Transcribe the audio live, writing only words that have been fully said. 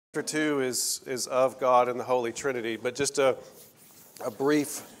Chapter 2 is of God and the Holy Trinity, but just a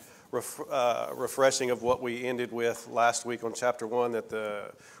brief refreshing of what we ended with last week on chapter 1,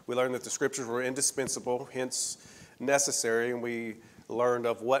 that we learned that the scriptures were indispensable, hence necessary, and we learned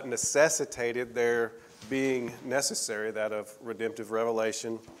of what necessitated their being necessary, that of redemptive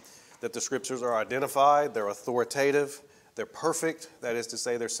revelation, that the scriptures are identified, they're authoritative, they're perfect, that is to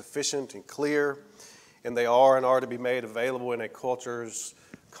say they're sufficient and clear, and they are and are to be made available in a culture's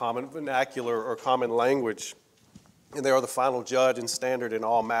common vernacular or common language. And they are the final judge and standard in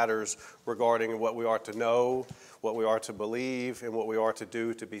all matters regarding what we are to know, what we are to believe, and what we are to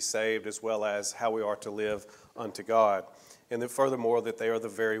do to be saved, as well as how we are to live unto God. And then furthermore, that they are the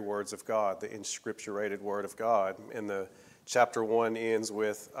very words of God, the inscripturated word of God. And the chapter 1 ends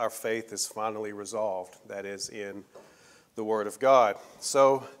with, our faith is finally resolved, that is, in the word of God.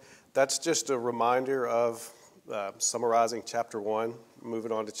 So that's just a reminder of summarizing chapter 1,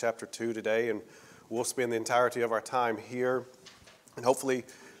 moving on to chapter 2 today, and we'll spend the entirety of our time here, and hopefully,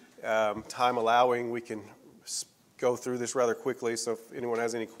 time allowing, we can go through this rather quickly, so if anyone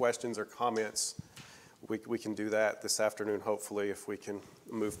has any questions or comments, we can do that this afternoon, hopefully, if we can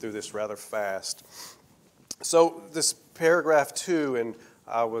move through this rather fast. So this paragraph 2, and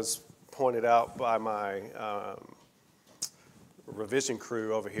I was pointed out by my revision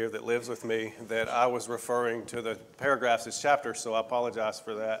crew over here that lives with me that I was referring to the paragraphs as chapters, so I apologize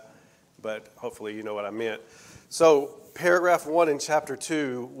for that, but hopefully you know what I meant. So paragraph 1 in chapter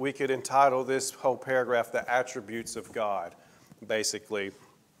 2, we could entitle this whole paragraph the attributes of God, basically.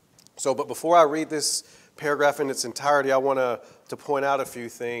 So, but before I read this paragraph in its entirety, I want to point out a few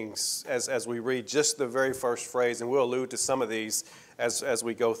things as we read just the very first phrase, and we'll allude to some of these as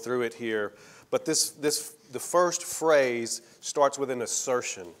we go through it here. But the first phrase starts with an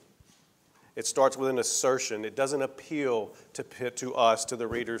assertion. It starts with an assertion. It doesn't appeal to us, to the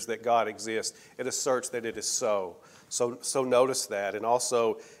readers, that God exists. It asserts that it is so. So notice that. And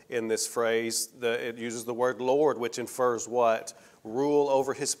also in this phrase, it uses the word Lord, which infers what? Rule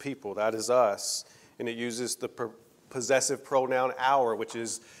over his people. That is us. And it uses the possessive pronoun our, which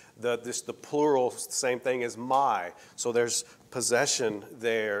is the plural, same thing as my. So there's possession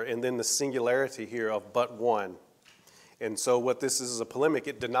there, and then the singularity here of but one. And so what this is a polemic,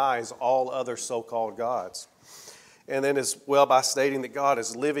 it denies all other so-called gods. And then as well, by stating that God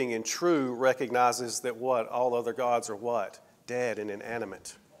is living and true, recognizes that what? All other gods are what? Dead and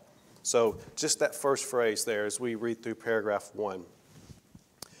inanimate. So just that first phrase there as we read through paragraph 1.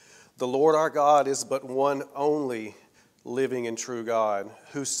 The Lord our God is but one only living and true God,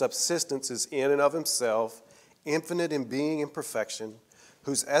 whose subsistence is in and of himself, infinite in being and perfection,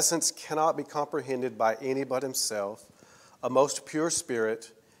 whose essence cannot be comprehended by any but himself, a most pure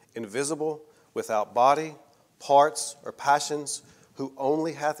spirit, invisible, without body, parts, or passions, who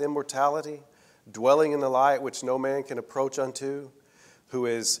only hath immortality, dwelling in the light which no man can approach unto, who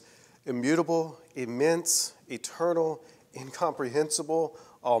is immutable, immense, eternal, incomprehensible,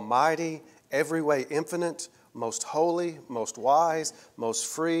 almighty, every way infinite, most holy, most wise, most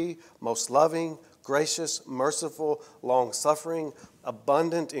free, most loving, gracious, merciful, long-suffering,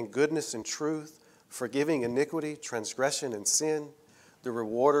 abundant in goodness and truth, forgiving iniquity, transgression, and sin, the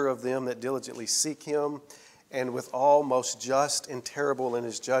rewarder of them that diligently seek him, and withal most just and terrible in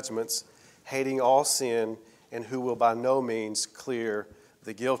his judgments, hating all sin, and who will by no means clear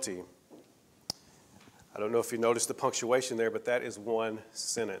the guilty. I don't know if you noticed the punctuation there, but that is one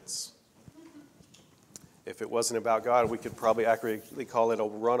sentence. If it wasn't about God, we could probably accurately call it a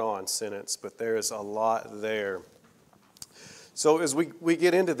run-on sentence, but there is a lot there. So as we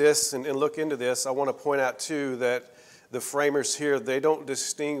get into this and look into this, I want to point out, too, that the framers here, they don't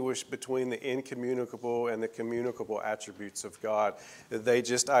distinguish between the incommunicable and the communicable attributes of God. They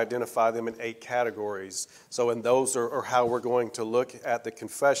just identify them in 8 categories. So, and those are how we're going to look at the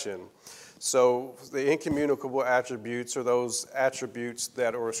confession. So the incommunicable attributes are those attributes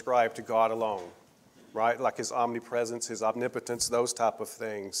that are ascribed to God alone, right? Like his omnipresence, his omnipotence, those type of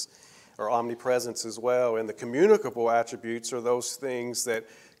things, or omnipresence as well. And the communicable attributes are those things that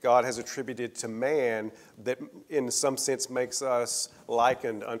God has attributed to man that in some sense makes us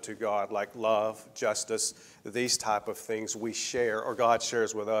likened unto God, like love, justice, these type of things we share, or God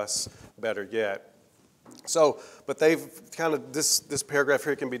shares with us, better yet. So, but they've kind of, this paragraph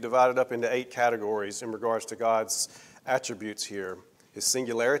here can be divided up into 8 categories in regards to God's attributes here. His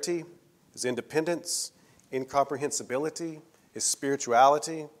singularity, his independence, incomprehensibility, his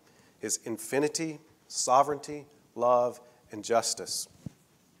spirituality, his infinity, sovereignty, love, and justice.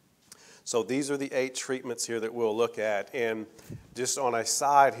 So these are the 8 treatments here that we'll look at. And just on a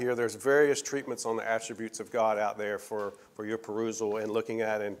side here, there's various treatments on the attributes of God out there for your perusal and looking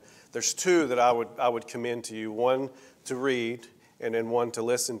at. And there's 2 that I would commend to you, one to read and then one to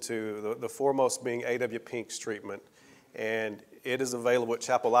listen to, the foremost being A.W. Pink's treatment. And it is available at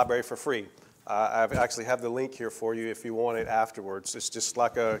Chapel Library for free. I actually have the link here for you if you want it afterwards. It's just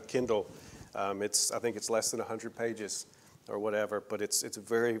like a Kindle. I think it's less than 100 pages or whatever, but it's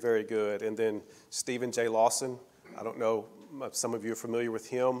very, very good. And then Stephen J. Lawson, I don't know, some of you are familiar with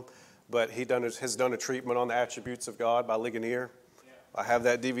him, but he has done a treatment on the attributes of God by Ligonier. Yeah. I have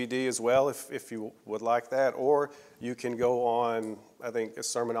that DVD as well if you would like that, or you can go on, I think,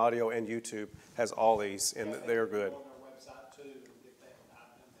 Sermon Audio and YouTube has all these, and they're good.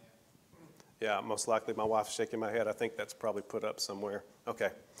 Yeah, most likely my wife's shaking my head. I think that's probably put up somewhere.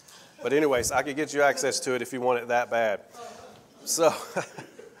 Okay. But anyways, I could get you access to it if you want it that bad. So,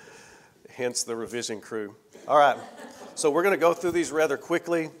 hence the revision crew. All right. So we're going to go through these rather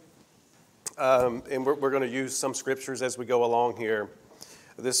quickly, and we're going to use some scriptures as we go along here.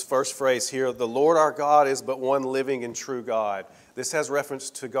 This first phrase here, the Lord our God is but one living and true God. This has reference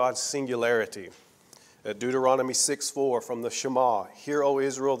to God's singularity. Deuteronomy 6:4 from the Shema, Hear, O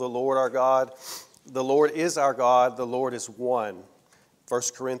Israel, the Lord our God, the Lord is our God, the Lord is one.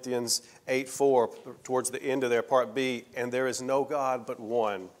 1 Corinthians 8:4, towards the end of their part B, and there is no God but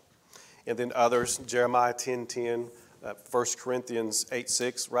one. And then others, Jeremiah 10:10, 1 Corinthians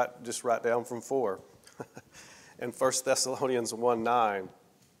 8:6, just write down from 4. And 1 Thessalonians 1:9.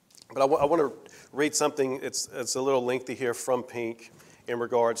 But I want to read something, it's a little lengthy here from Pink in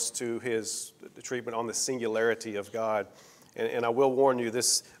regards to his treatment on the singularity of God. And I will warn you,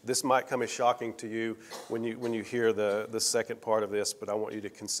 this might come as shocking to you when you hear the second part of this, but I want you to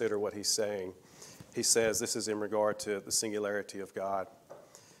consider what he's saying. He says, this is in regard to the singularity of God.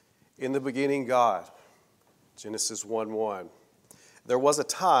 In the beginning, God, Genesis 1:1. There was a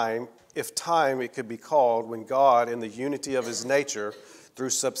time, if time it could be called, when God, in the unity of his nature, through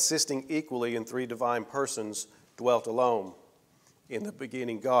subsisting equally in 3 divine persons, dwelt alone. In the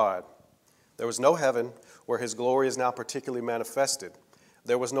beginning, God. There was no heaven where his glory is now particularly manifested.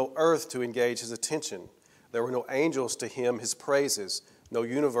 There was no earth to engage his attention. There were no angels to hymn his praises, no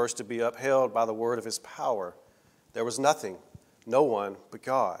universe to be upheld by the word of his power. There was nothing, no one but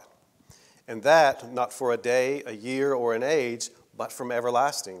God. And that not for a day, a year, or an age, but from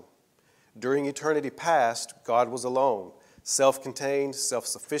everlasting. During eternity past, God was alone, self-contained,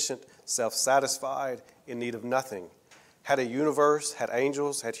 self-sufficient, self-satisfied, in need of nothing. Had a universe, had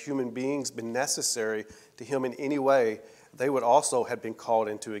angels, had human beings been necessary to him in any way, they would also have been called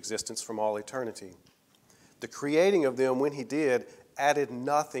into existence from all eternity. The creating of them, when he did, added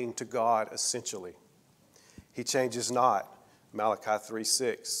nothing to God essentially. He changes not, Malachi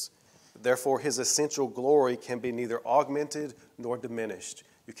 3:6. Therefore, his essential glory can be neither augmented nor diminished.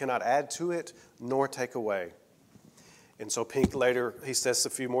 You cannot add to it nor take away. And so Pink later, he says a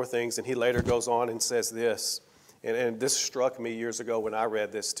few more things, and he later goes on and says this. And this struck me years ago when I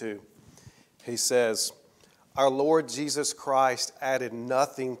read this too. He says, our Lord Jesus Christ added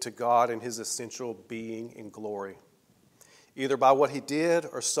nothing to God in his essential being and glory, either by what he did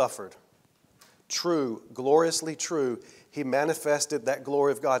or suffered. True, gloriously true, he manifested that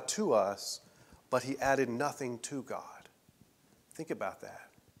glory of God to us, but he added nothing to God. Think about that.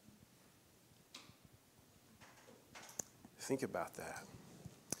 Think about that.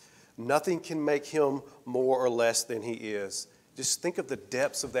 Nothing can make him more or less than he is. Just think of the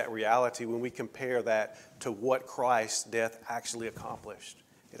depths of that reality when we compare that to what Christ's death actually accomplished.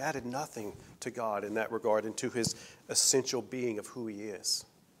 It added nothing to God in that regard and to his essential being of who he is.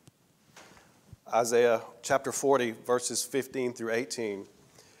 Isaiah chapter 40, verses 15 through 18.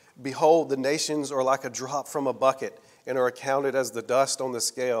 Behold, the nations are like a drop from a bucket and are accounted as the dust on the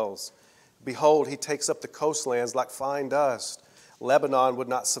scales. Behold, he takes up the coastlands like fine dust. Lebanon would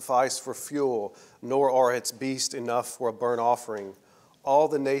not suffice for fuel, nor are its beasts enough for a burnt offering. All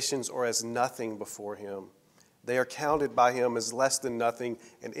the nations are as nothing before him. They are counted by him as less than nothing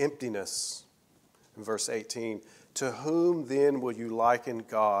and emptiness. In verse 18, to whom then will you liken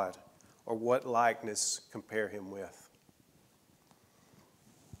God, or what likeness compare him with?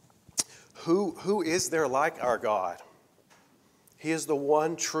 Who is there like our God? He is the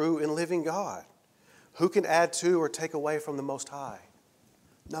one true and living God. Who can add to or take away from the Most High?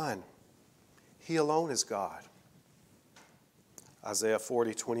 None. He alone is God. Isaiah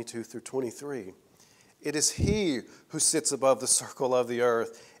 40, 22 through 23. It is he who sits above the circle of the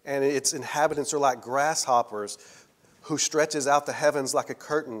earth, and its inhabitants are like grasshoppers, who stretches out the heavens like a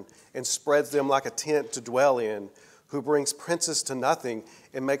curtain and spreads them like a tent to dwell in, who brings princes to nothing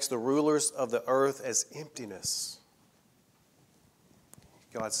and makes the rulers of the earth as emptiness.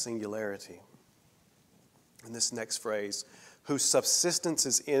 God's singularity. And this next phrase, whose subsistence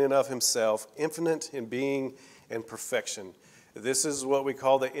is in and of himself, infinite in being and perfection. This is what we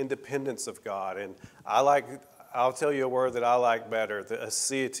call the independence of God. And I'll tell you a word that I like better, the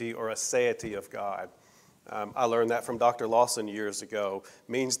aseity or aseity of God. I learned that from Dr. Lawson years ago.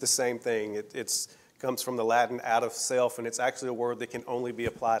 Means the same thing. It comes from the Latin out of self, and it's actually a word that can only be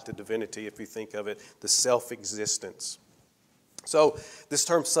applied to divinity if you think of it, the self-existence. So this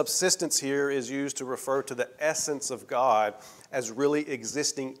term subsistence here is used to refer to the essence of God as really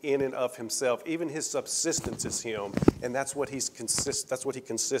existing in and of himself. Even his subsistence is him, and that's what he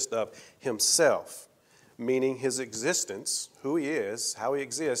consists of, himself. Meaning his existence, who he is, how he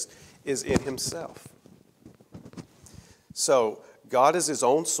exists, is in himself. So God is his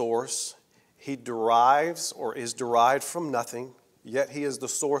own source. He derives or is derived from nothing, yet he is the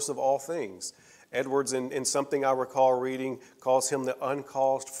source of all things. Edwards, in something I recall reading, calls him the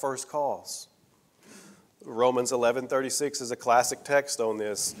uncaused first cause. Romans 11:36 is a classic text on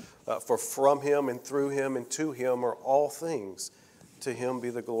this. For from him and through him and to him are all things. To him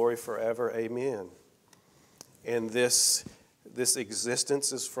be the glory forever. Amen. And this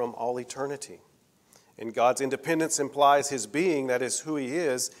existence is from all eternity. And God's independence implies his being, that is who he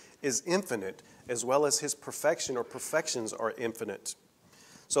is infinite, as well as his perfection or perfections are infinite.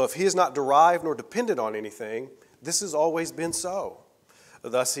 So if he is not derived nor dependent on anything, this has always been so.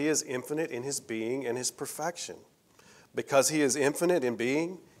 Thus he is infinite in his being and his perfection. Because he is infinite in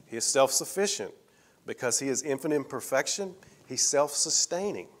being, he is self-sufficient. Because he is infinite in perfection, he's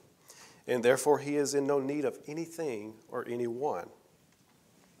self-sustaining. And therefore he is in no need of anything or anyone.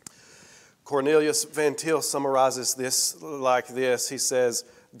 Cornelius Van Til summarizes this like this. He says,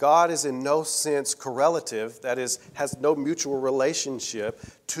 God is in no sense correlative, that is, has no mutual relationship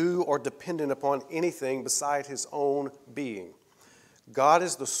to or dependent upon anything beside his own being. God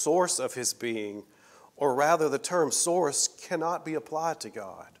is the source of his being, or rather the term source cannot be applied to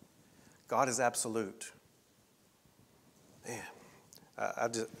God. God is absolute. Man,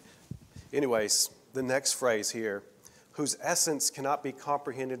 anyways, the next phrase here, whose essence cannot be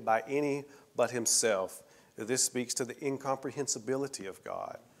comprehended by any but himself. This speaks to the incomprehensibility of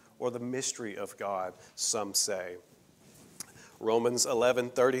God, or the mystery of God, some say. Romans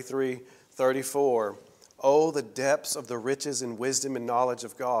 11:33-34. Oh, the depths of the riches and wisdom and knowledge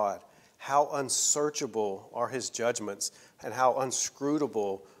of God. How unsearchable are his judgments, and how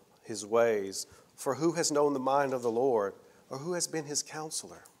inscrutable his ways. For who has known the mind of the Lord, or who has been his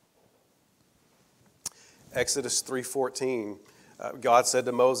counselor? Exodus 3:14. God said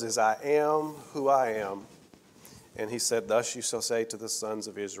to Moses, I am who I am. And he said, thus you shall say to the sons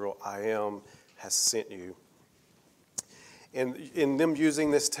of Israel, I am has sent you. And in them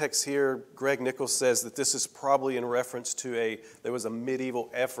using this text here, Greg Nichols says that this is probably in reference to there was a medieval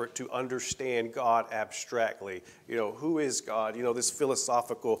effort to understand God abstractly. Who is God? This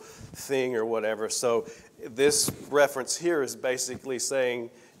philosophical thing or whatever. So this reference here is basically saying,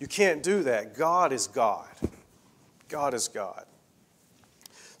 you can't do that. God is God. God is God.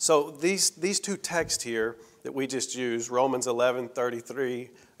 So these two texts here that we just used, Romans 11:33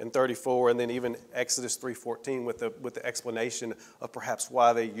 and 34, and then even Exodus 3:14 with the explanation of perhaps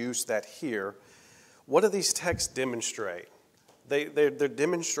why they used that here. What do these texts demonstrate? They're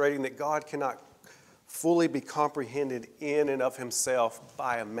demonstrating that God cannot fully be comprehended in and of himself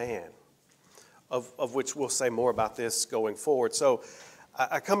by a man, of which we'll say more about this going forward. So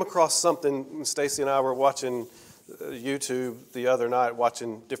I come across something, Stacy and I were watching YouTube the other night,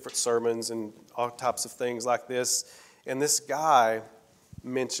 watching different sermons and all types of things like this. And this guy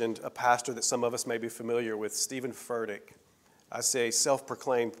mentioned a pastor that some of us may be familiar with, Stephen Furtick. I say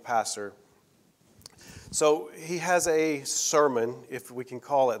self-proclaimed pastor. So he has a sermon, if we can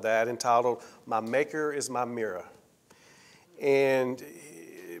call it that, entitled, My Maker is My Mirror. And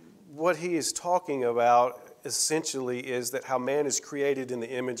what he is talking about essentially is that how man is created in the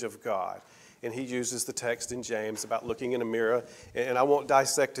image of God. And he uses the text in James about looking in a mirror. And I won't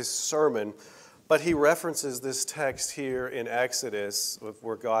dissect his sermon, but he references this text here in Exodus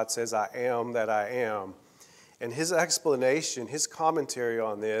where God says, I am that I am. And his explanation, his commentary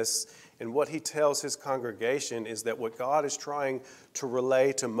on this, and what he tells his congregation is that what God is trying to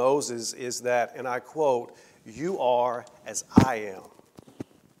relay to Moses is that, and I quote, you are as I am.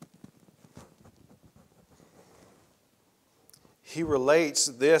 He relates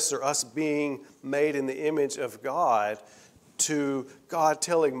this, or us being made in the image of God, to God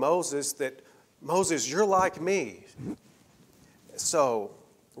telling Moses that, Moses, you're like me. So,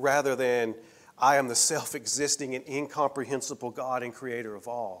 rather than, I am the self-existing and incomprehensible God and creator of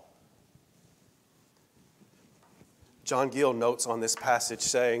all. John Gill notes on this passage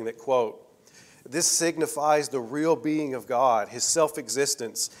saying that, quote, this signifies the real being of God, his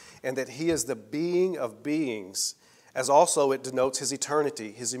self-existence, and that he is the being of beings, as also it denotes his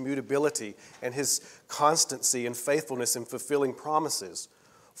eternity, his immutability, and his constancy and faithfulness in fulfilling promises.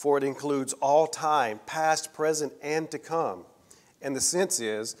 For it includes all time, past, present, and to come. And the sense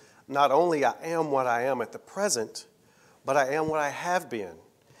is, not only I am what I am at the present, but I am what I have been,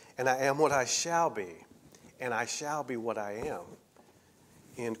 and I am what I shall be, and I shall be what I am.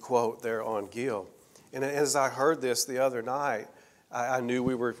 End quote there on Gill. And as I heard this the other night, I knew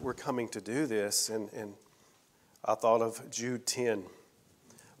we were coming to do this, and I thought of Jude 10.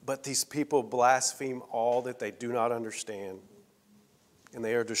 But these people blaspheme all that they do not understand, and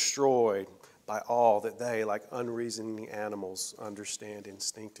they are destroyed by all that they, like unreasoning animals, understand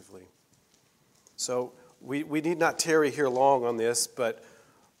instinctively. So we need not tarry here long on this, but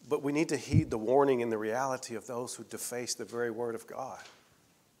we need to heed the warning and the reality of those who deface the very word of God,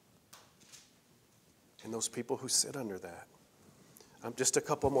 and those people who sit under that. Just a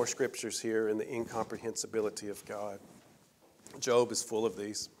couple more scriptures here in the incomprehensibility of God. Job is full of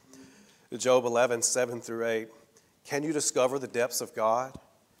these. Job 11, 7 through 8. Can you discover the depths of God?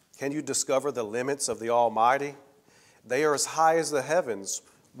 Can you discover the limits of the Almighty? They are as high as the heavens.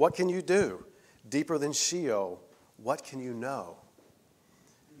 What can you do? Deeper than Sheol. What can you know?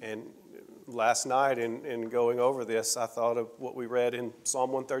 And last night in going over this, I thought of what we read in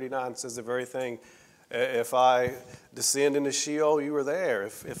Psalm 139. It says the very thing. If I descend into Sheol, you are there.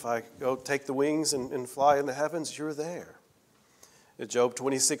 If I go take the wings and fly in the heavens, you're there. Job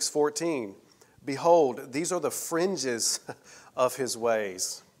 26:14. Behold, these are the fringes of his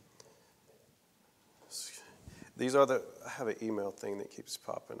ways. These are the, I have an email thing that keeps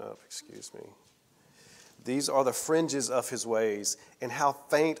popping up, excuse me. These are the fringes of his ways, and how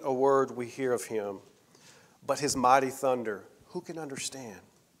faint a word we hear of him. But his mighty thunder, who can understand?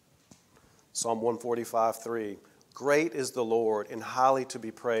 Psalm 145:3. Great is the Lord and highly to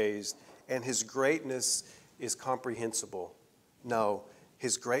be praised, and his greatness is comprehensible. No,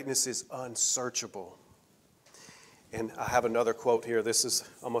 his greatness is unsearchable. And I have another quote here. This is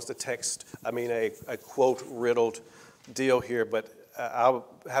almost a quote-riddled deal here, but I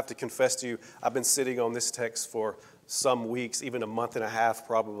have to confess to you, I've been sitting on this text for some weeks, even a month and a half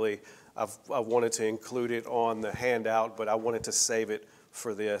probably. I wanted to include it on the handout, but I wanted to save it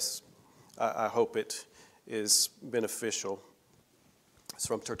for this. I hope it is beneficial. It's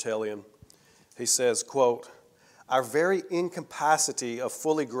from Tertullian. He says, quote, our very incapacity of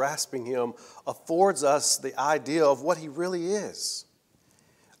fully grasping him affords us the idea of what he really is.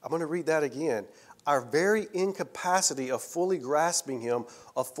 I'm going to read that again. Our very incapacity of fully grasping him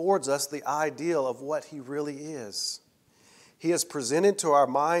affords us the ideal of what he really is. He is presented to our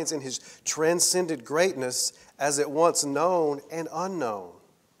minds in his transcendent greatness as at once known and unknown.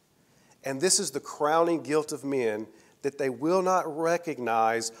 And this is the crowning guilt of men, that they will not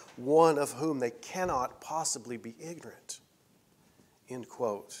recognize one of whom they cannot possibly be ignorant. End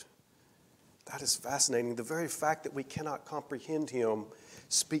quote. That is fascinating. The very fact that we cannot comprehend him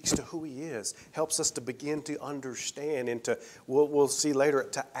speaks to who he is, helps us to begin to understand and to, we'll see later,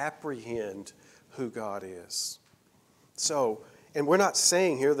 to apprehend who God is. So, and we're not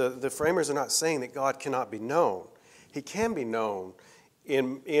saying here, the framers are not saying that God cannot be known. He can be known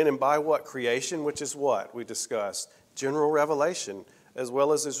in and by what? Creation, which is what we discussed. General revelation, as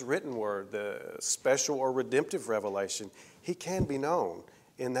well as his written word, the special or redemptive revelation. He can be known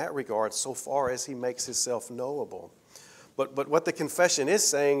in that regard so far as he makes himself knowable. But what the confession is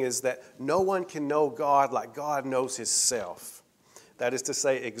saying is that no one can know God like God knows himself. That is to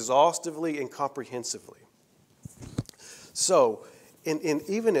say, exhaustively and comprehensively. So,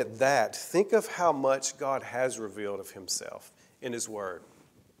 even at that, think of how much God has revealed of himself in his word.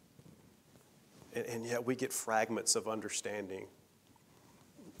 And yet we get fragments of understanding.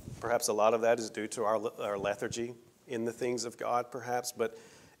 Perhaps a lot of that is due to our lethargy in the things of God, perhaps. But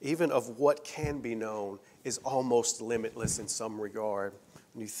even of what can be known is almost limitless in some regard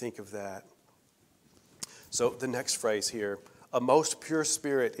when you think of that. So the next phrase here, a most pure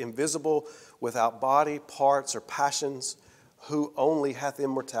spirit, invisible, without body, parts, or passions, who only hath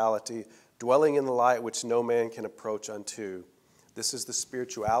immortality, dwelling in the light which no man can approach unto. This is the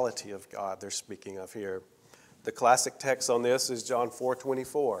spirituality of God they're speaking of here. The classic text on this is John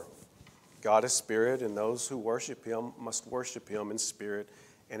 4:24. God is spirit, and those who worship him must worship him in spirit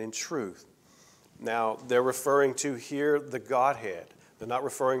and in truth. Now, they're referring to here the Godhead, They're not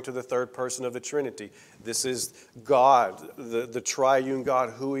referring to the third person of the Trinity. This is God, the triune God,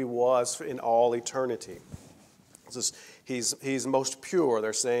 who he was in all eternity. He's most pure.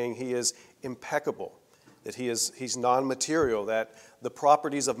 They're saying he is impeccable, that he's non-material, that the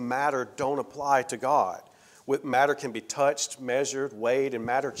properties of matter don't apply to God. Matter can be touched, measured, weighed, and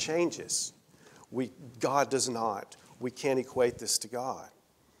matter changes. God does not. We can't equate this to God.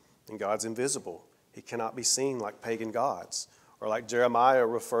 And God's invisible. He cannot be seen like pagan gods, or like Jeremiah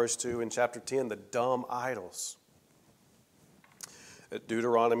refers to in chapter 10, the dumb idols. At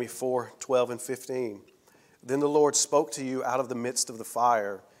Deuteronomy 4:12 and 15. Then the Lord spoke to you out of the midst of the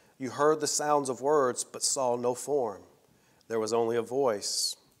fire. You heard the sounds of words, but saw no form. There was only a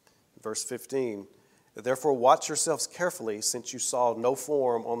voice. Verse 15. Therefore watch yourselves carefully, since you saw no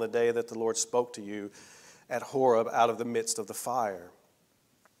form on the day that the Lord spoke to you at Horeb out of the midst of the fire.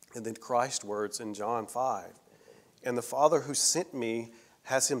 And then Christ's words in John 5. And the Father who sent me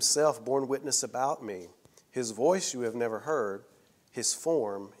has himself borne witness about me. His voice you have never heard, his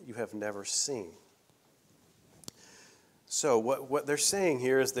form you have never seen. So what they're saying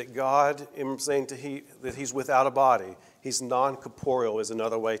here is that God, in saying that he's without a body, he's non-corporeal is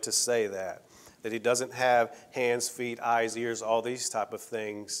another way to say that. That he doesn't have hands, feet, eyes, ears, all these type of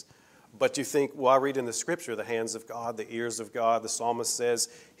things. But you think, well, I read in the scripture, the hands of God, the ears of God. The psalmist says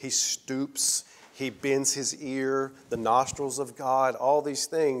he stoops, he bends his ear, the nostrils of God, all these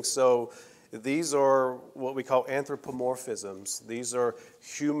things. So these are what we call anthropomorphisms. These are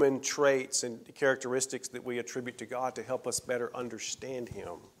human traits and characteristics that we attribute to God to help us better understand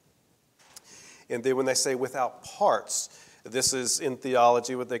him. And then when they say without parts, this is in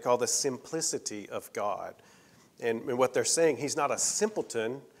theology what they call the simplicity of God. And what they're saying, he's not a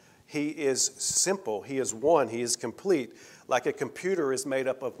simpleton. He is simple. He is one. He is complete. Like a computer is made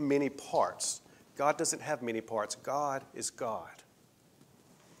up of many parts. God doesn't have many parts. God is God.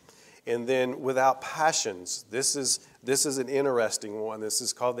 And then without passions, this is an interesting one. This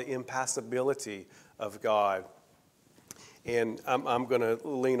is called the impassibility of God. And I'm going to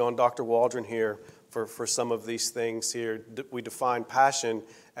lean on Dr. Waldron here for some of these things here. We define passion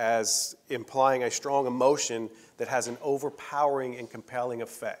as implying a strong emotion that has an overpowering and compelling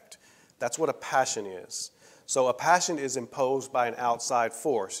effect. That's what a passion is. So a passion is imposed by an outside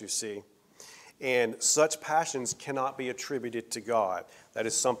force, you see. And such passions cannot be attributed to God. That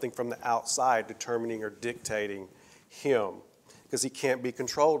is something from the outside determining or dictating him, because he can't be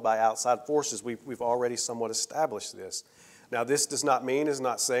controlled by outside forces. We've already somewhat established this. Now, this does not mean, is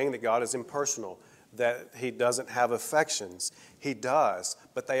not saying that God is impersonal, that he doesn't have affections. He does,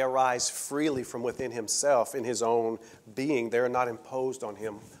 but they arise freely from within himself in his own being. They're not imposed on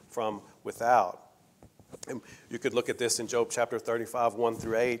him from without. And you could look at this in Job chapter 35, 1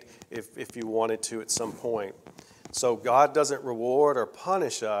 through 8, if you wanted to at some point. So God doesn't reward or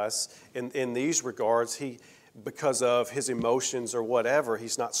punish us in these regards. Because of his emotions or whatever,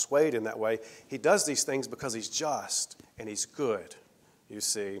 he's not swayed in that way. He does these things because he's just and he's good, you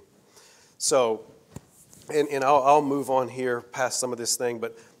see. So, and I'll move on here past some of this thing,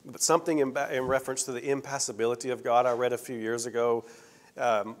 but something in reference to the impassibility of God I read a few years ago.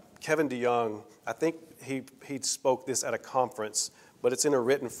 Kevin DeYoung, I think he spoke this at a conference, but it's in a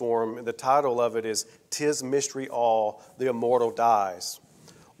written form. The title of it is, "'Tis Mystery All, the Immortal Dies.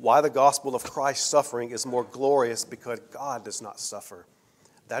 Why the gospel of Christ's suffering is more glorious because God does not suffer."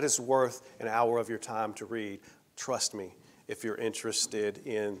 That is worth an hour of your time to read. Trust me, if you're interested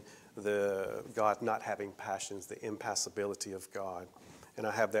in the God not having passions, the impassibility of God. And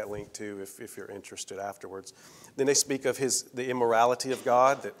I have that link too if you're interested afterwards. Then they speak of the immorality of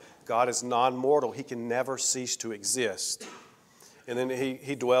God, that God is non-mortal. He can never cease to exist. And then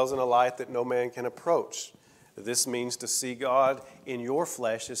he dwells in a light that no man can approach. This means to see God in your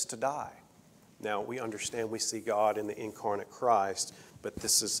flesh is to die. Now, we understand we see God in the incarnate Christ, but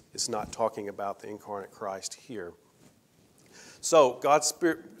this is not talking about the incarnate Christ here. So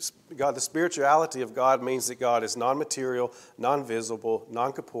the spirituality of God means that God is non-material, non-visible,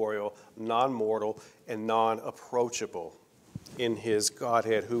 non-corporeal, non-mortal, and non-approachable in his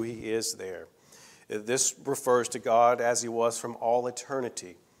Godhead, who he is there. This refers to God as he was from all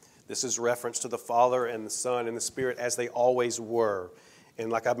eternity. This is reference to the Father and the Son and the Spirit as they always were. And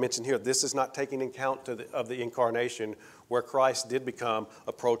like I've mentioned here, this is not taking account of the incarnation, where Christ did become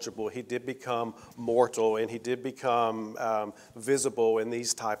approachable, he did become mortal, and he did become visible in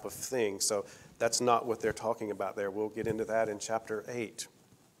these type of things. So that's not what they're talking about there. We'll get into that in chapter 8.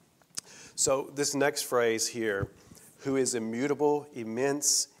 So this next phrase here, who is immutable,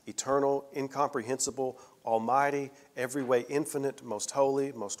 immense, eternal, incomprehensible, almighty, every way infinite, most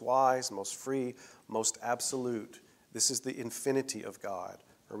holy, most wise, most free, most absolute. This is the infinity of God,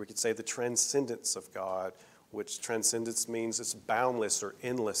 or we could say the transcendence of God, which transcendence means it's boundless or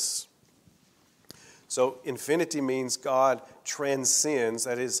endless. So infinity means God transcends,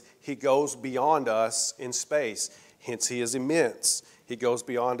 that is, he goes beyond us in space, hence he is immense. He goes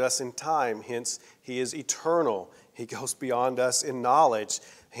beyond us in time, hence he is eternal. He goes beyond us in knowledge,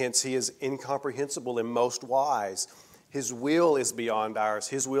 hence he is incomprehensible and most wise. His will is beyond ours.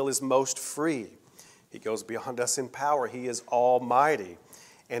 His will is most free. He goes beyond us in power. He is almighty.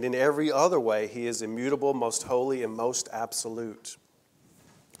 And in every other way, he is immutable, most holy, and most absolute.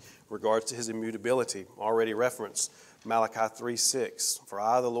 Regards to his immutability, already referenced, Malachi 3:6. For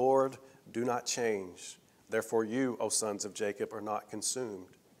I, the Lord, do not change. Therefore you, O sons of Jacob, are not consumed.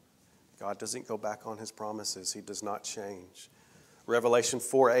 God doesn't go back on his promises. He does not change. Revelation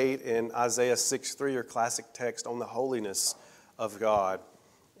 4:8 and Isaiah 6:3 are classic text on the holiness of God.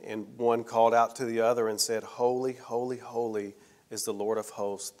 And one called out to the other and said, Holy, holy, holy is the Lord of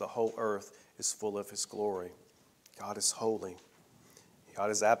hosts. The whole earth is full of his glory. God is holy. God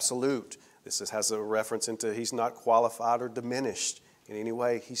is absolute. This has a reference into he's not qualified or diminished in any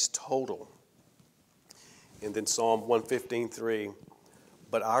way. He's total. And then Psalm 115:3,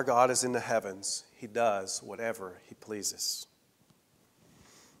 but our God is in the heavens. He does whatever he pleases.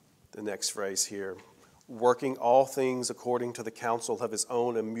 The next phrase here, working all things according to the counsel of his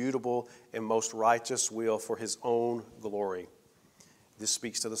own immutable and most righteous will for his own glory. This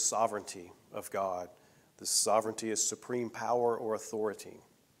speaks to the sovereignty of God. The sovereignty is supreme power or authority.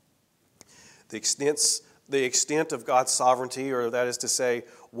 The extent of God's sovereignty, or that is to say,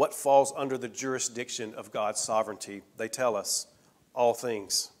 what falls under the jurisdiction of God's sovereignty, they tell us all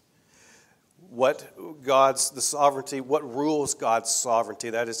things. What rules God's sovereignty,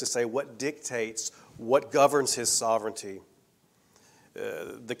 that is to say, what dictates, what governs his sovereignty.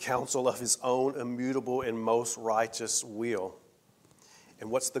 The counsel of his own immutable and most righteous will. And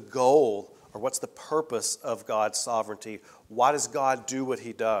what's the goal, or what's the purpose of God's sovereignty? Why does God do what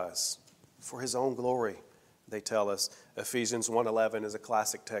he does? For his own glory, they tell us. Ephesians 1:11 is a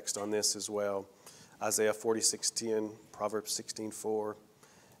classic text on this as well. Isaiah 46:10, Proverbs 16:4,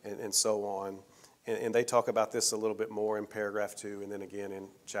 and so on. And they talk about this a little bit more in paragraph 2 and then again in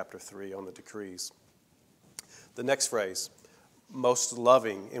chapter 3 on the decrees. The next phrase, most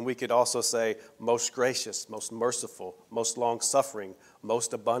loving, and we could also say most gracious, most merciful, most long-suffering,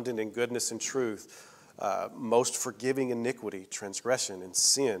 most abundant in goodness and truth, most forgiving iniquity, transgression, and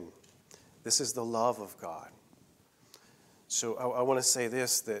sin. This is the love of God. So I want to say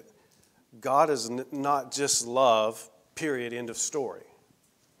this, that God is not just love, period, end of story.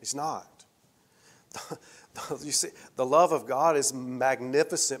 He's not. You see, the love of God is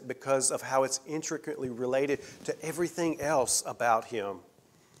magnificent because of how it's intricately related to everything else about him.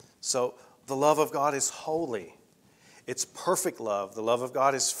 So the love of God is holy. It's perfect love. The love of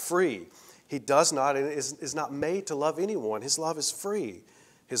God is free. He does not and is not made to love anyone. His love is free.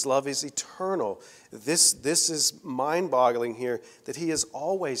 His love is eternal. This is mind-boggling here, that he has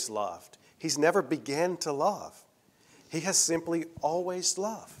always loved. He's never began to love. He has simply always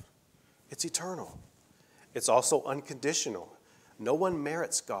loved. It's eternal. It's also unconditional. No one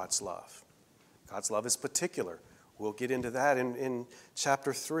merits God's love. God's love is particular. We'll get into that in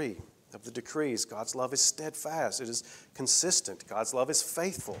chapter 3 of the decrees. God's love is steadfast. It is consistent. God's love is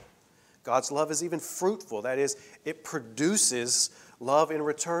faithful. God's love is even fruitful. That is, it produces love in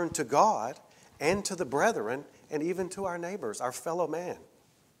return to God and to the brethren and even to our neighbors, our fellow man.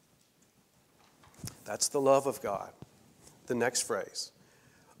 That's the love of God. The next phrase,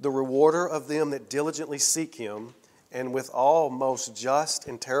 the rewarder of them that diligently seek him, and withal most just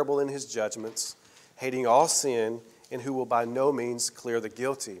and terrible in his judgments, hating all sin, and who will by no means clear the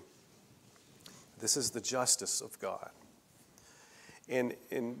guilty. This is the justice of God. And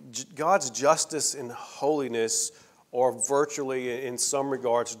God's justice and holiness are virtually, in some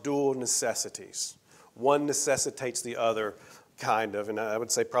regards, dual necessities. One necessitates the other, kind of, and I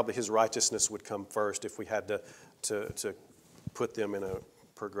would say probably his righteousness would come first if we had to put them in a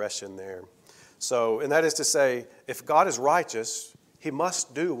progression there. So, and that is to say, if God is righteous, he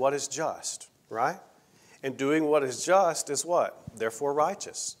must do what is just, right? And doing what is just is what? Therefore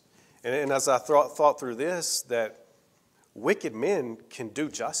righteous. And as I thought through this, that wicked men can do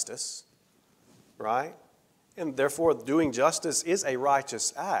justice, right? And therefore doing justice is a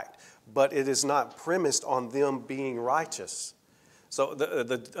righteous act, but it is not premised on them being righteous. So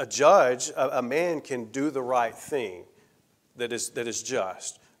a judge, a man can do the right thing that is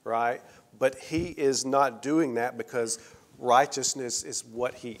just, right? But he is not doing that because righteousness is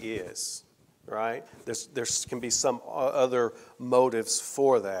what he is, right? There can be some other motives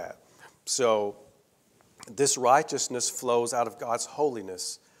for that. So This righteousness flows out of God's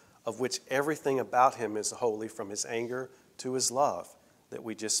holiness, of which everything about him is holy, from his anger to his love that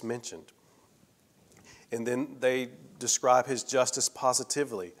we just mentioned. And then they describe his justice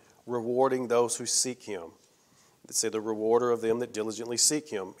positively, rewarding those who seek him. They say the rewarder of them that diligently seek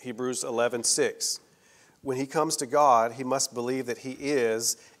him. Hebrews 11:6. When he comes to God, he must believe that he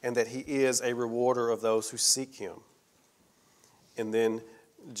is, and that he is a rewarder of those who seek him. And then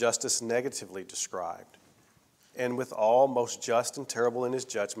justice negatively described. And withal most just and terrible in his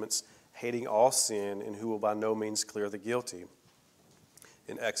judgments, hating all sin, and who will by no means clear the guilty.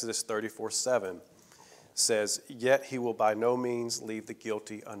 In Exodus 34:7 says, yet he will by no means leave the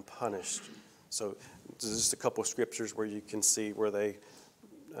guilty unpunished. So there's just a couple of scriptures where you can see where they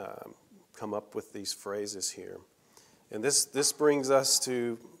come up with these phrases here. And this brings us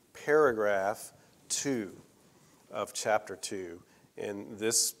to paragraph 2 of chapter 2. And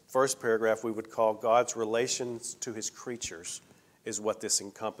this first paragraph we would call God's relations to his creatures is what this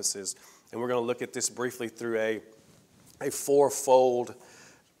encompasses. And we're going to look at this briefly through a fourfold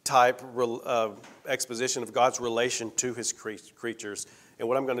type exposition of God's relation to his creatures. And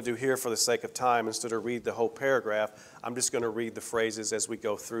what I'm going to do here for the sake of time, instead of read the whole paragraph, I'm just going to read the phrases as we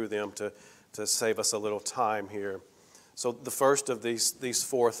go through them to save us a little time here. So the first of these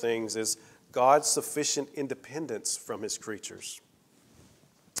four things is God's sufficient independence from his creatures.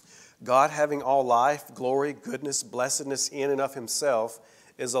 God, having all life, glory, goodness, blessedness in and of himself,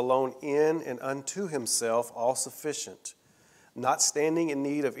 is alone in and unto himself all sufficient, not standing in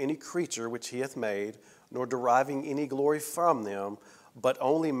need of any creature which he hath made, nor deriving any glory from them, but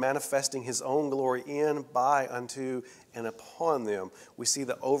only manifesting his own glory in, by, unto, and upon them. We see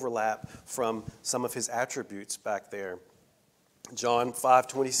the overlap from some of his attributes back there. John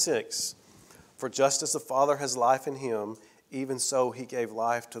 5:26, for just as the Father has life in him, even so he gave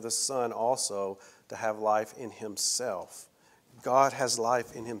life to the Son also to have life in himself. God has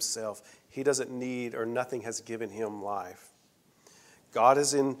life in himself. He doesn't need, or nothing has given him life. God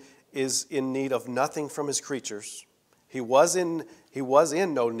is in need of nothing from his creatures. He was in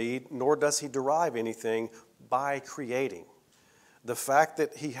no need, nor does he derive anything by creating. The fact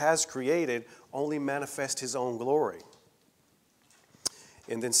that he has created only manifests his own glory.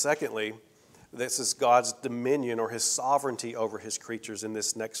 And then secondly, this is God's dominion or his sovereignty over his creatures in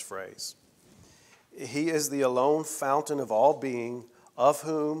this next phrase. He is the alone fountain of all being, of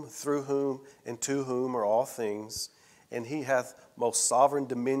whom, through whom, and to whom are all things, and he hath most sovereign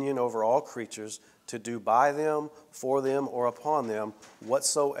dominion over all creatures, to do by them, for them, or upon them,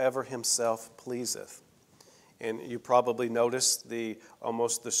 whatsoever himself pleaseth. And you probably noticed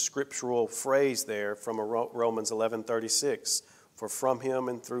almost the scriptural phrase there from Romans 11:36. For from him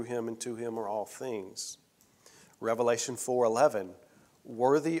and through him and to him are all things. Revelation 4:11.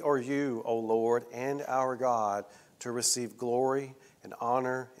 Worthy are you, O Lord and our God, to receive glory and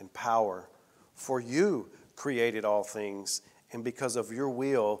honor and power. For you created all things, and because of your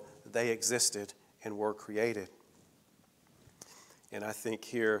will they existed and were created. And I think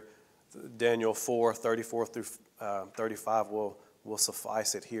here Daniel 4:34 through 35 will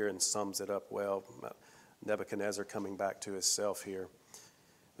suffice it here and sums it up well. Nebuchadnezzar coming back to himself here.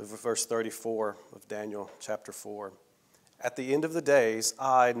 Verse 34 of Daniel chapter 4. At the end of the days,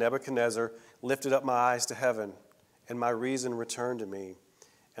 I, Nebuchadnezzar, lifted up my eyes to heaven, and my reason returned to me.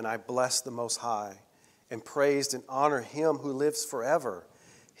 And I blessed the Most High, and praised and honored him who lives forever.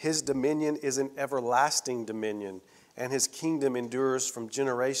 His dominion is an everlasting dominion, and his kingdom endures from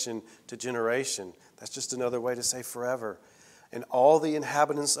generation to generation. That's just another way to say forever. And all the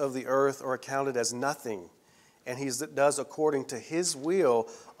inhabitants of the earth are accounted as nothing. And he does according to his will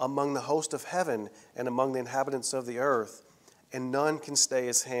among the host of heaven and among the inhabitants of the earth. And none can stay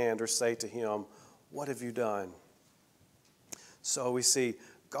his hand or say to him, what have you done? So we see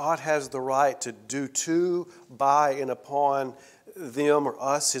God has the right to do to, by, and upon them or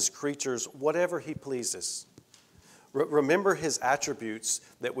us, his creatures, whatever he pleases. Remember his attributes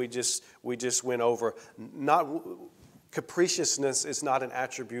that we just went over. Capriciousness is not an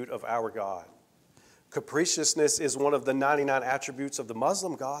attribute of our God. Capriciousness is one of the 99 attributes of the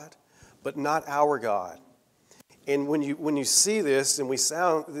Muslim God, but not our God. And when you see this, and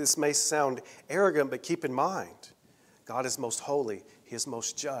this may sound arrogant, but keep in mind, God is most holy. He is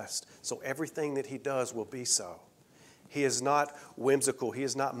most just. So everything that he does will be so. He is not whimsical. He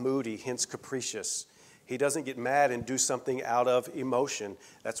is not moody, hence capricious. He doesn't get mad and do something out of emotion.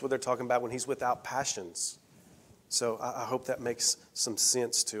 That's what they're talking about when he's without passions. So I hope that makes some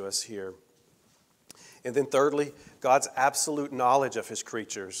sense to us here. And then thirdly, God's absolute knowledge of his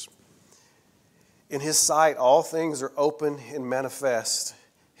creatures. In his sight, all things are open and manifest.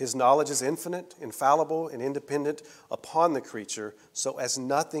 His knowledge is infinite, infallible, and independent upon the creature, so as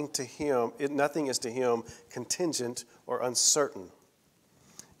nothing is to him contingent or uncertain.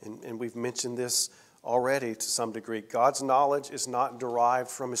 And we've mentioned this already to some degree. God's knowledge is not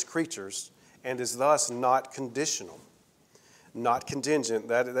derived from his creatures and is thus not conditional, not contingent.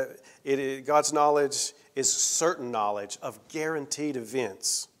 God's knowledge is certain knowledge of guaranteed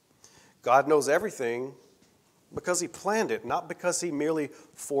events. God knows everything because he planned it, not because he merely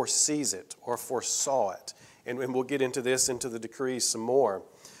foresees it or foresaw it. And we'll get into this, into the decrees some more.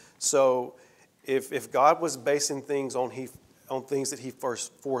 So if God was basing things on things that he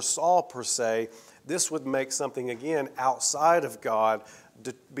first foresaw per se, this would make something, again, outside of God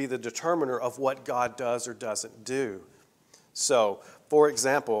be the determiner of what God does or doesn't do. So, for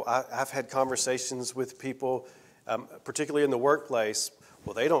example, I've had conversations with people, particularly in the workplace.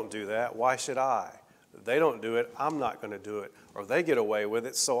 Well, they don't do that. Why should I? They don't do it. I'm not going to do it. Or they get away with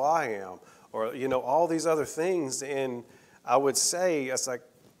it, so I am. Or, all these other things. And I would say, it's like,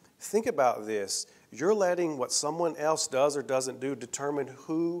 think about this. You're letting what someone else does or doesn't do determine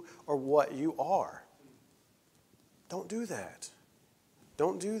who or what you are. Don't do that.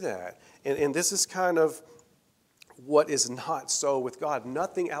 Don't do that. And this is kind of what is not so with God.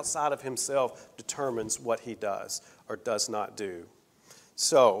 Nothing outside of himself determines what he does or does not do.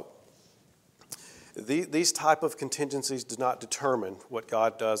 So, these type of contingencies do not determine what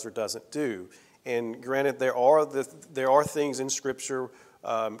God does or doesn't do. And granted, there are things in Scripture,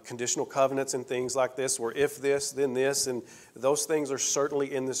 conditional covenants and things like this, where if this, then this, and those things are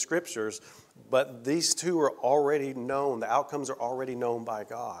certainly in the Scriptures. But these two are already known. The outcomes are already known by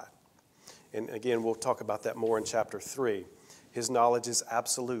God. And again, we'll talk about that more in chapter 3. His knowledge is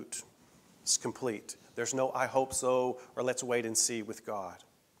absolute. It's complete. There's no I hope so or let's wait and see with God.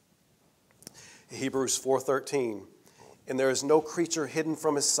 Hebrews 4:13, and there is no creature hidden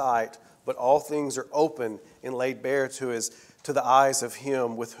from his sight, but all things are open and laid bare to the eyes of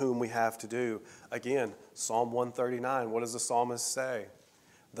him with whom we have to do. Again, Psalm 139, what does the psalmist say?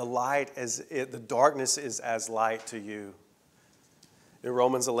 The darkness is as light to you. In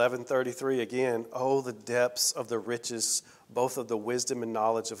Romans 11:33 again, oh, the depths of the riches, both of the wisdom and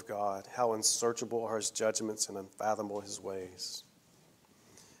knowledge of God. How unsearchable are his judgments and unfathomable his ways.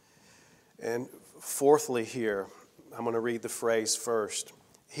 And fourthly here, I'm going to read the phrase first.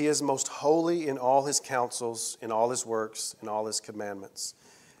 He is most holy in all his counsels, in all his works, in all his commandments.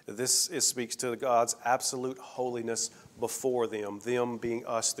 This speaks to God's absolute holiness before them being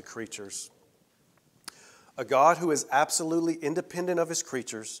us, the creatures. A God who is absolutely independent of his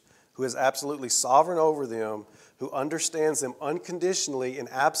creatures, who is absolutely sovereign over them, who understands them unconditionally and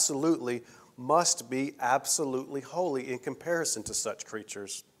absolutely, must be absolutely holy in comparison to such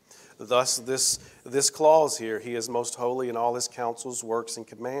creatures. Thus, this clause here, he is most holy in all his counsels, works, and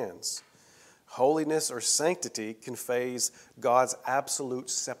commands. Holiness or sanctity conveys God's absolute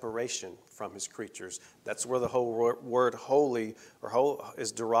separation from his creatures. That's where the whole word holy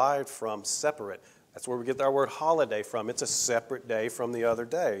is derived from, separate. That's where we get our word holiday from. It's a separate day from the other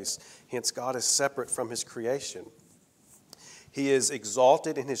days. Hence, God is separate from his creation. He is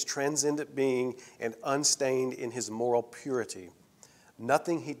exalted in his transcendent being and unstained in his moral purity.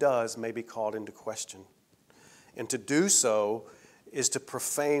 Nothing he does may be called into question. And to do so is to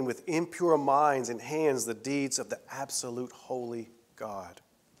profane with impure minds and hands the deeds of the absolute holy God.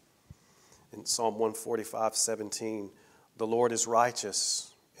 In Psalm 145:17, the Lord is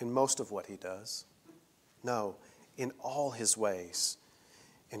righteous in most of what he does. No, in all his ways,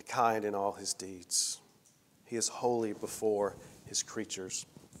 and kind in all his deeds. He is holy before his creatures.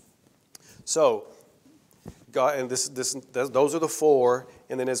 So, God, and those are the four,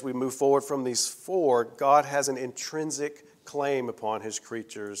 and then as we move forward from these four, God has an intrinsic claim upon his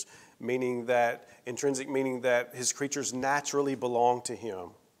creatures, meaning that his creatures naturally belong to him.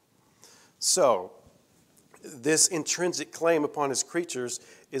 So, this intrinsic claim upon his creatures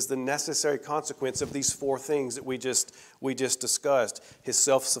is the necessary consequence of these four things that we just discussed. His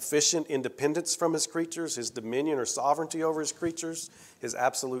self-sufficient independence from his creatures, his dominion or sovereignty over his creatures, his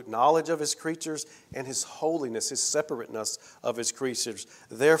absolute knowledge of his creatures, and his holiness, his separateness of his creatures.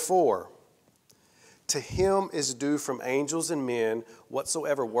 Therefore, to him is due from angels and men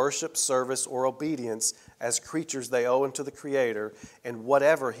whatsoever worship, service, or obedience as creatures they owe unto the Creator, and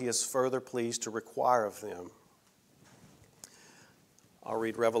whatever he is further pleased to require of them. I'll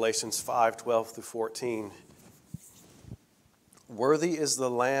read Revelations 5:12 through 14. Worthy is the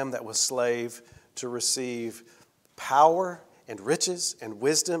Lamb that was slain to receive power and riches and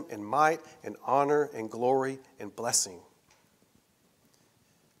wisdom and might and honor and glory and blessing.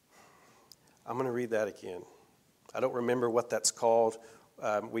 I'm going to read that again. I don't remember what that's called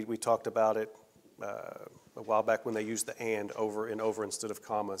We talked about it a while back when they used the and over and over instead of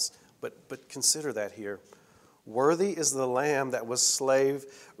commas. But consider that here. Worthy is the Lamb that was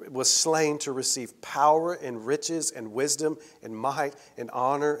slain to receive power and riches and wisdom and might and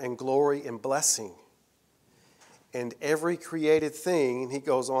honor and glory and blessing. And every created thing, he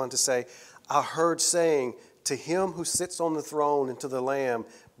goes on to say, I heard saying, to him who sits on the throne and to the Lamb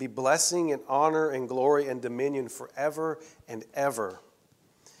be blessing and honor and glory and dominion forever and ever.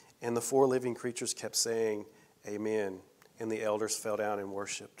 And the four living creatures kept saying, Amen. And the elders fell down and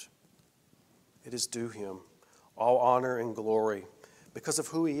worshiped. It is due him all honor and glory because of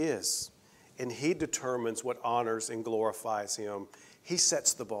who he is. And he determines what honors and glorifies him. He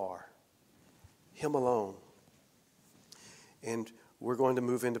sets the bar. Him alone. And we're going to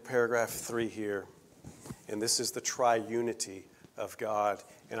move into paragraph 3 here. And this is the triunity of God.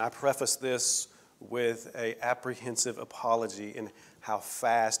 And I preface this with an apprehensive apology in how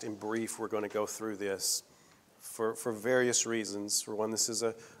fast and brief we're going to go through this for various reasons. For one, this is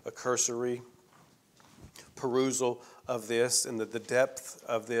a cursory perusal of this, and the depth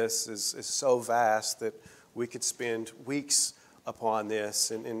of this is so vast that we could spend weeks upon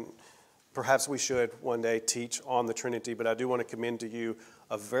this. And perhaps we should one day teach on the Trinity, but I do want to commend to you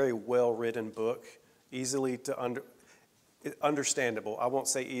a very well-written book, easily to understandable. I won't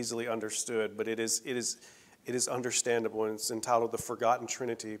say easily understood, but it is understandable, and it's entitled The Forgotten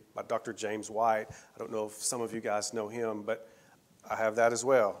Trinity by Dr. James White. I don't know if some of you guys know him, but I have that as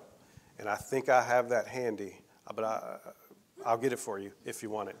well. And I think I have that handy, but I'll get it for you if you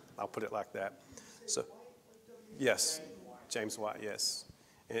want it. I'll put it like that. So, yes, James White, yes.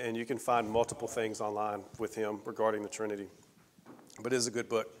 And you can find multiple things online with him regarding the Trinity. But it is a good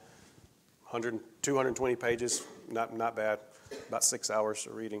book. 220 pages, not bad. About 6 hours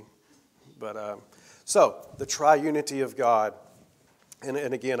of reading. But so, the triunity of God.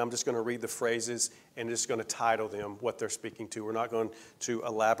 And again, I'm just going to read the phrases and just going to title them what they're speaking to. We're not going to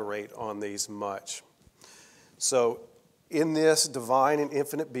elaborate on these much. So, in this divine and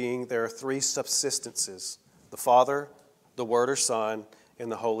infinite being, there are 3 subsistences: the Father, the Word or Son,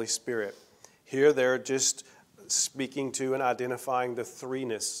 and the Holy Spirit. Here they're just speaking to and identifying the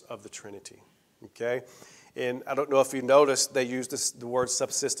threeness of the Trinity. Okay? And I don't know if you noticed, they used the word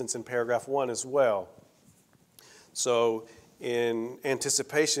subsistence in paragraph 1 as well. So, in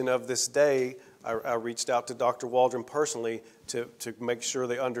anticipation of this day, I reached out to Dr. Waldron personally to make sure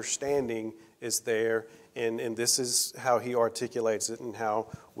the understanding is there, and this is how he articulates it and how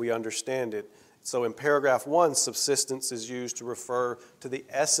we understand it. So in paragraph 1, subsistence is used to refer to the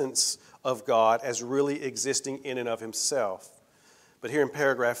essence of God as really existing in and of himself. But here in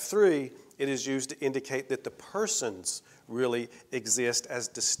paragraph 3, it is used to indicate that the persons really exist as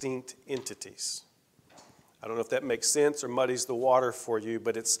distinct entities. I don't know if that makes sense or muddies the water for you,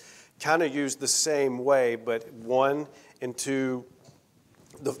 but it's kind of used the same way, but 1 and 2,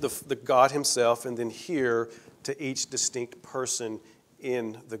 the God himself, and then here to each distinct person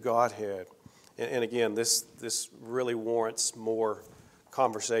in the Godhead. And again, this really warrants more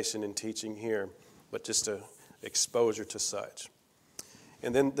conversation and teaching here, but just an exposure to such.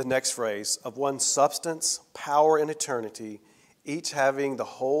 And then the next phrase, of one substance, power, and eternity, each having the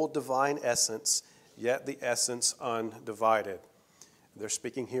whole divine essence, yet the essence undivided. They're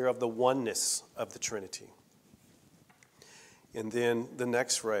speaking here of the oneness of the Trinity. And then the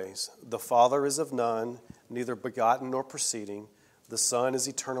next phrase, the Father is of none, neither begotten nor proceeding. The Son is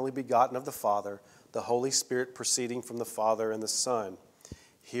eternally begotten of the Father, the Holy Spirit proceeding from the Father and the Son.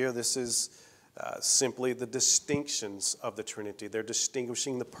 Here this is simply the distinctions of the Trinity. They're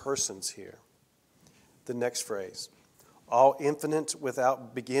distinguishing the persons here. The next phrase, all infinite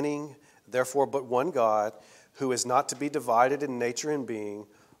without beginning, therefore but one God, who is not to be divided in nature and being,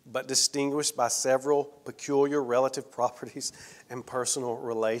 but distinguished by several peculiar relative properties and personal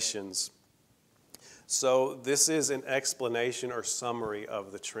relations. So this is an explanation or summary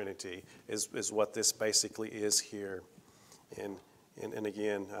of the Trinity, is what this basically is here. And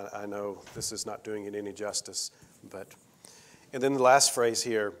again, I know this is not doing it any justice, and then the last phrase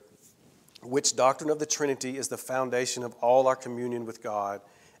here, which doctrine of the Trinity is the foundation of all our communion with God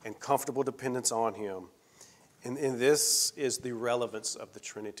and comfortable dependence on him. And this is the relevance of the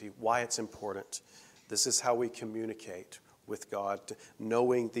Trinity, why it's important. This is how we communicate with God.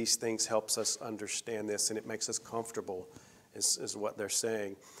 Knowing these things helps us understand this, and it makes us comfortable, is what they're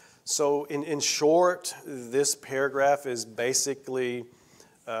saying. So in short, this paragraph is basically,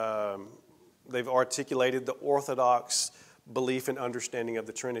 they've articulated the orthodox belief and understanding of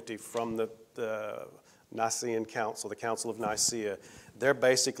the Trinity from the Nicene Council, the Council of Nicaea. They're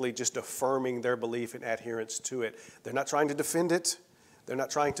basically just affirming their belief and adherence to it. They're not trying to defend it, They're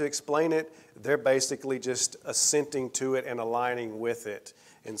not trying to explain it. They're basically just assenting to it and aligning with it.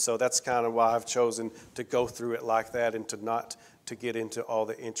 And so that's kind of why I've chosen to go through it like that and to get into all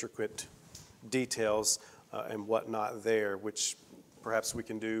the intricate details and whatnot there, which perhaps we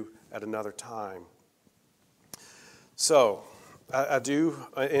can do at another time. So I do,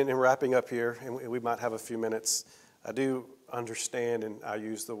 in wrapping up here, and we might have a few minutes, I do understand, and I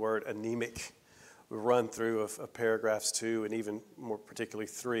use the word anemic. We run through of paragraphs 2 and even more particularly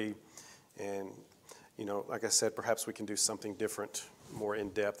 3. And, like I said, perhaps we can do something different, more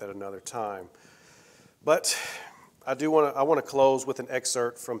in depth at another time. But I want to close with an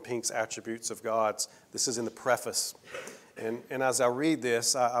excerpt from Pink's Attributes of God's. This is in the preface. And as I read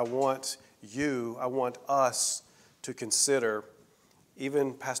this, I want us to consider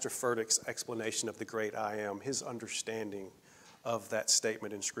even Pastor Furtick's explanation of the great I am, his understanding of that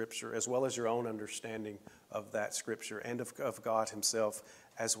statement in Scripture, as well as your own understanding of that Scripture and of God himself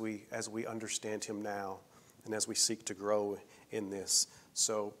as we understand him now and as we seek to grow in this.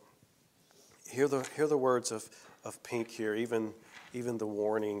 So hear the words of Pink here, even the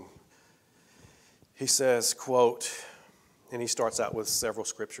warning. He says, quote, and he starts out with several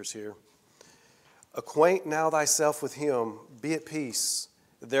scriptures here. Acquaint now thyself with him, be at peace,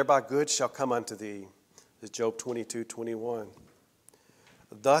 thereby good shall come unto thee. This is Job 22:21.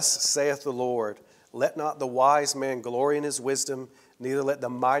 Thus saith the Lord, let not the wise man glory in his wisdom, neither let the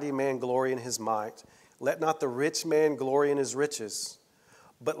mighty man glory in his might. Let not the rich man glory in his riches,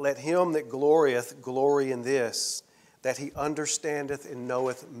 but let him that glorieth glory in this, that he understandeth and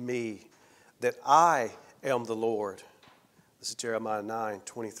knoweth me, that I am the Lord. This is Jeremiah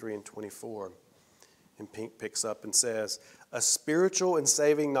 9:23 and 24. And Pink picks up and says, a spiritual and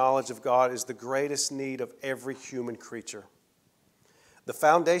saving knowledge of God is the greatest need of every human creature. The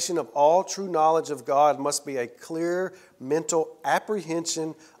foundation of all true knowledge of God must be a clear mental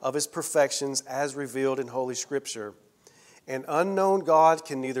apprehension of his perfections as revealed in Holy Scripture. An unknown God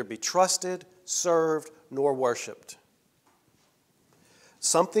can neither be trusted, served, nor worshiped.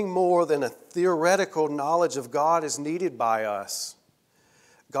 Something more than a theoretical knowledge of God is needed by us.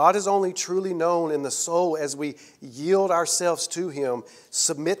 God is only truly known in the soul as we yield ourselves to him,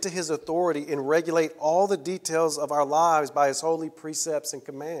 submit to his authority, and regulate all the details of our lives by his holy precepts and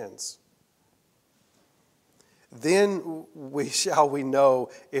commands. Then shall we know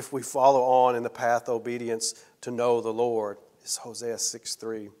if we follow on in the path of obedience to know the Lord. It's Hosea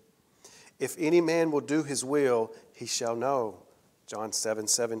 6:3. If any man will do his will, he shall know. John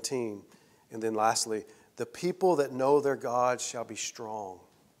 7:17. And then lastly, the people that know their God shall be strong.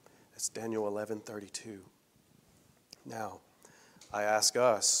 That's Daniel 11:32. Now, I ask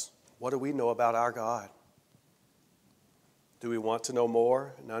us, what do we know about our God? Do we want to know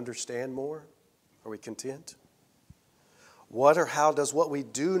more and understand more? Are we content? What or how does what we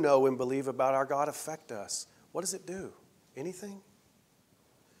do know and believe about our God affect us? What does it do? Anything?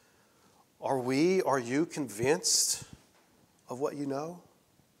 Are you convinced of what you know?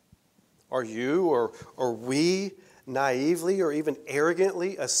 Are you or we naively or even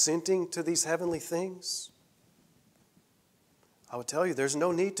arrogantly assenting to these heavenly things? I would tell you there's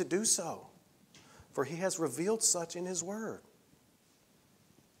no need to do so, for he has revealed such in his word.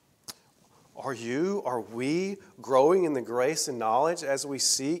 Are we growing in the grace and knowledge as we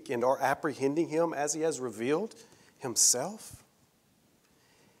seek and are apprehending him as he has revealed himself?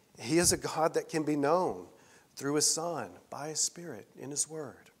 He is a God that can be known through his Son, by his Spirit, in his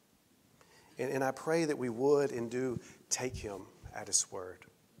word. And I pray that we would and do take him at his word.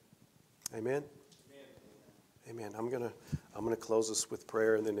 Amen? Amen. I'm gonna close this with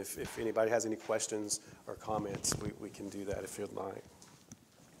prayer, and then if anybody has any questions or comments, we can do that if you'd like.